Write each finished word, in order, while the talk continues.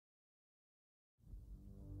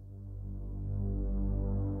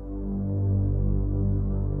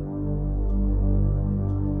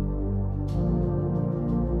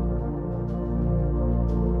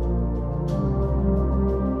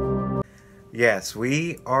Yes,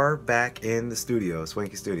 we are back in the studio,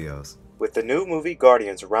 Swanky Studios. With the new movie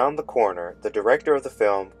Guardians around the corner, the director of the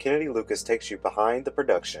film, Kennedy Lucas, takes you behind the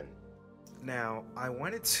production. Now, I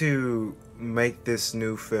wanted to make this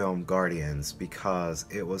new film, Guardians, because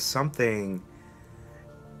this was something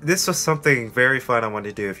very fun I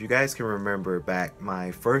wanted to do. If you guys can remember back,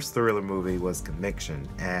 my first thriller movie was Conviction,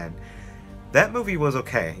 and that movie was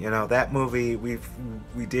okay. You know, that movie, we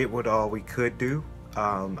did what all we could do.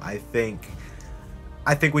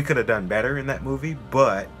 I think we could have done better in that movie,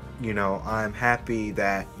 but you know, I'm happy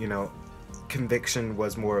that, you know, Conviction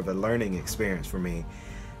was more of a learning experience for me,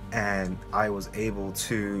 and I was able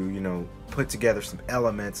to, you know, put together some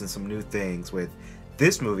elements and some new things with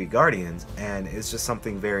this movie, Guardians, and it's just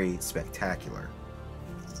something very spectacular.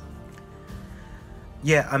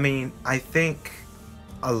 Yeah, I mean, I think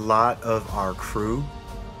a lot of our crew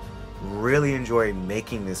really enjoy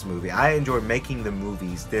making this movie. I enjoy making the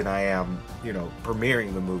movies than I am, you know,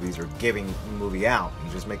 premiering the movies or giving the movie out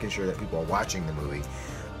and just making sure that people are watching the movie.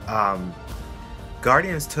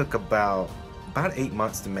 Guardians took about 8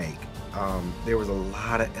 months to make. There was a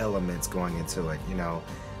lot of elements going into it. You know,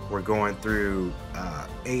 we're going through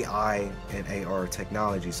AI and AR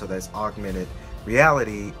technology, so that's augmented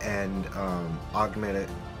reality and augmented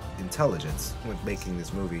intelligence with making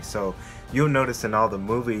this movie. So you'll notice in all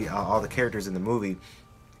the characters in the movie,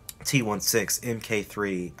 T-16,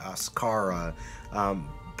 MK3, Scara,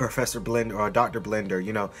 Professor Blender or Dr. Blender,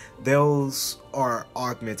 you know, those are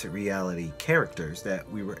augmented reality characters that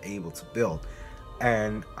we were able to build.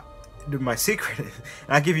 And my secret, and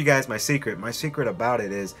I give you guys my secret about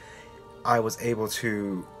it is I was able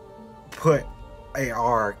to put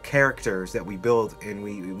AR characters that we build and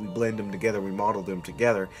we blend them together, we model them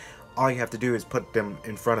together. All you have to do is put them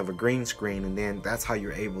in front of a green screen, and then that's how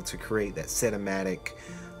you're able to create that cinematic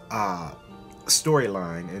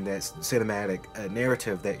storyline and that cinematic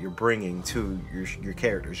narrative that you're bringing to your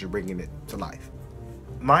characters. You're bringing it to life.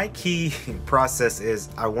 My key process is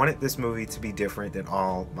I wanted this movie to be different than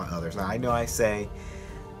all my others. Now I know I say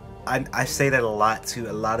that a lot to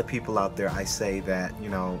a lot of people out there. I say that, you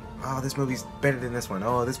know, oh, this movie's better than this one.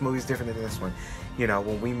 Oh, this movie's different than this one. You know,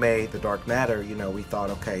 when we made The Dark Matter, you know, we thought,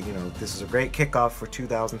 okay, you know, this is a great kickoff for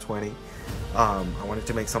 2020. I wanted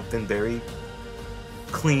to make something very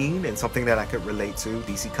clean and something that I could relate to.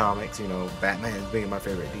 DC Comics, you know, Batman being my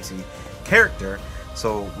favorite DC character.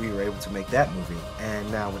 So we were able to make that movie.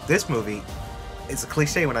 And now with this movie, it's a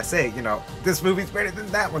cliche when I say, you know, this movie's better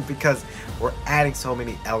than that one, because we're adding so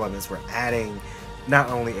many elements. We're adding not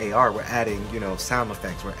only AR, we're adding, you know, sound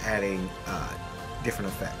effects. We're adding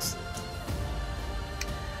different effects.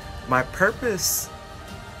 My purpose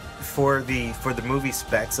for the movie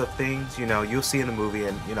specs of things, you know, you'll see in the movie,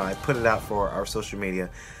 and you know, I put it out for our social media.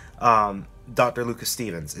 Dr.Lucas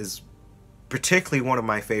Stevens is particularly one of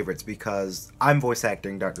my favorites because I'm voice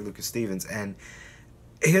acting Dr. Lucas Stevens, and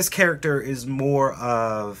his character is more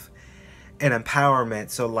of an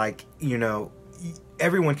empowerment. So like, you know,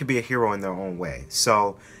 everyone can be a hero in their own way.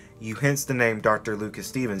 So you hence the name Dr. Lucas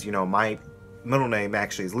Stevens. You know, my middle name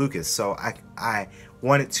actually is Lucas, so I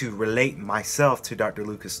wanted to relate myself to Dr.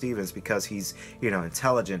 Lucas Stevens because he's, you know,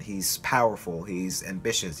 intelligent, he's powerful, he's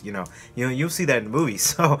ambitious, you know, you'll see that in the movie.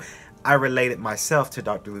 So I related myself to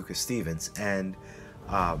Dr. Lucas Stevens, and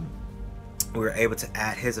we were able to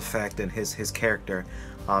add his effect and his character.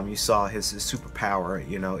 You saw his superpower.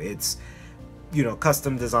 You know, it's, you know,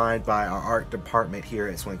 custom designed by our art department here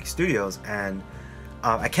at Swanky Studios, and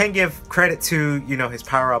I can give credit to, you know, his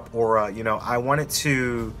power-up aura. You know, I wanted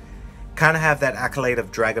to kind of have that accolade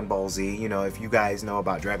of Dragon Ball Z. You know, if you guys know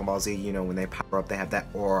about Dragon Ball Z, you know, when they power up, they have that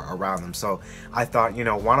aura around them. So I thought, you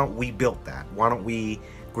know, why don't we build that? Why don't we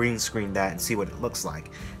green screen that and see what it looks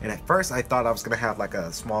like? And at first I thought I was going to have like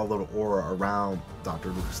a small little aura around Dr.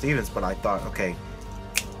 Lucas Stevens, but I thought, okay,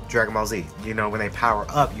 Dragon Ball Z, you know, when they power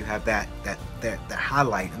up, you have that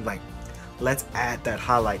highlight, and like, let's add that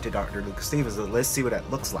highlight to Dr. Lucas Stevens. Let's see what that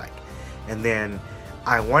looks like. And then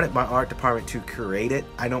I wanted my art department to create it.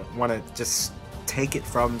 I don't want to just take it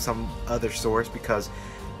from some other source, because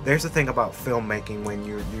there's a thing about filmmaking, when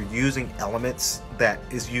you're using elements that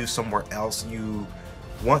is used somewhere else, you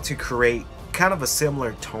want to create kind of a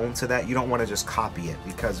similar tone to that. You don't want to just copy it,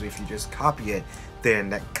 because if you just copy it, then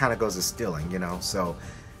that kind of goes as stealing, you know. So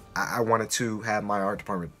I wanted to have my art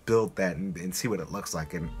department build that and see what it looks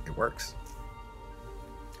like, and it works.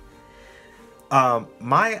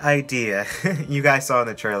 My idea, you guys saw in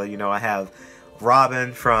the trailer, you know, I have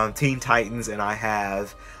Robin from Teen Titans, and I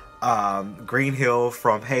have Green Hill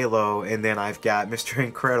from Halo, and then I've got Mr.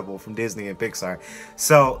 Incredible from Disney and Pixar.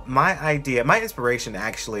 So my idea, my inspiration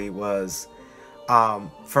actually was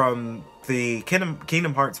From the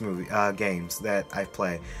Kingdom Hearts movie games that I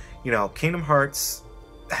play. You know, Kingdom Hearts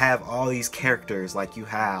have all these characters. Like you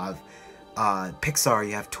have Pixar,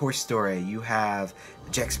 you have Toy Story, you have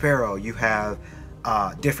Jack Sparrow, you have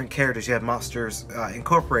different characters. You have Monsters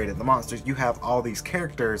Incorporated, the monsters. You have all these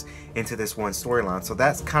characters into this one storyline. So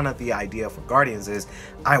that's kind of the idea for Guardians. Is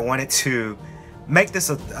I wanted to make this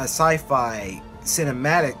a sci-fi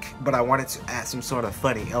cinematic, but I wanted to add some sort of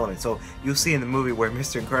funny element. So you'll see in the movie where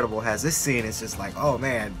Mr. Incredible has this scene, it's just like, oh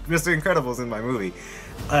man, Mr. Incredible's in my movie.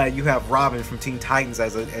 You have Robin from Teen Titans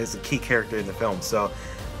as a key character in the film. So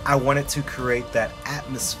I wanted to create that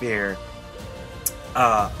atmosphere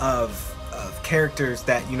of characters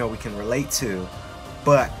that, you know, we can relate to,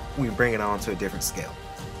 but we bring it on to a different scale.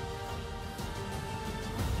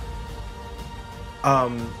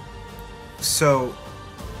 So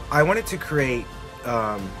I wanted to create,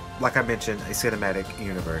 like I mentioned, a cinematic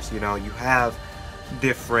universe. You know, you have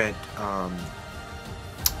different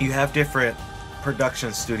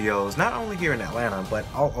production studios, not only here in Atlanta, but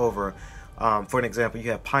all over. For an example,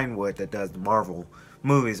 you have Pinewood that does the Marvel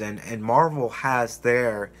movies, and Marvel has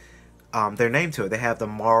their name to it. They have the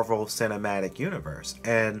Marvel Cinematic Universe,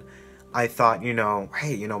 and I thought, you know,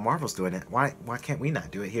 hey, you know, Marvel's doing it. Why can't we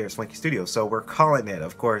not do it here at Swanky Studios? So we're calling it,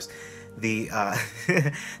 of course, the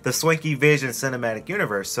the Swanky Vision Cinematic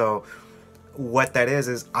Universe. So what that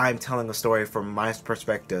is I'm telling a story from my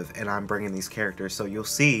perspective, and I'm bringing these characters. So you'll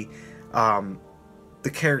see the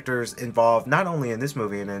characters involved not only in this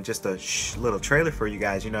movie and then just a little trailer for you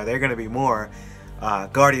guys. You know, they're going to be more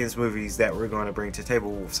Guardians movies that we're going to bring to the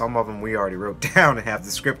table. Some of them we already wrote down and have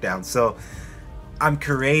the script down. So I'm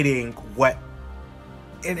creating what,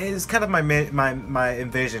 and it is kind of my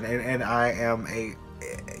envision, and I am a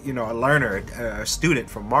learner, a student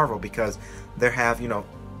from Marvel, because they have, you know,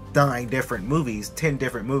 9 different movies, 10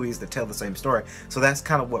 different movies that tell the same story. So that's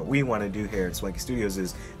kind of what we want to do here at Swanky Studios,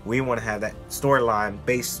 is we want to have that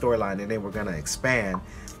base storyline, and then we're going to expand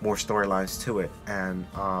more storylines to it. And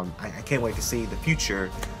I can't wait to see the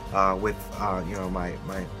future with you know, my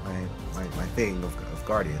thing of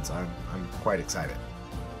Guardians. I'm quite excited.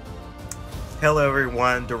 Hello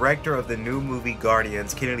everyone, director of the new movie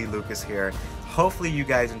Guardians, Kennedy Lucas here. Hopefully you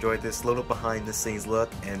guys enjoyed this little behind the scenes look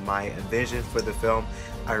and my vision for the film.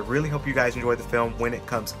 I really hope you guys enjoy the film when it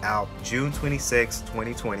comes out June 26,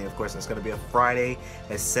 2020. Of course, it's going to be a Friday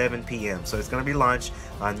at 7 p.m. So it's going to be launched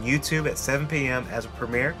on YouTube at 7 p.m. as a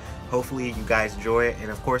premiere. Hopefully you guys enjoy it.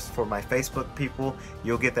 And of course, for my Facebook people,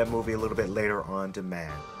 you'll get that movie a little bit later on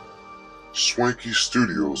demand. Swanky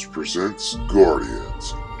Studios presents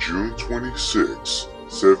Guardians, June 26,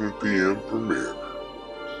 7 p.m. premiere.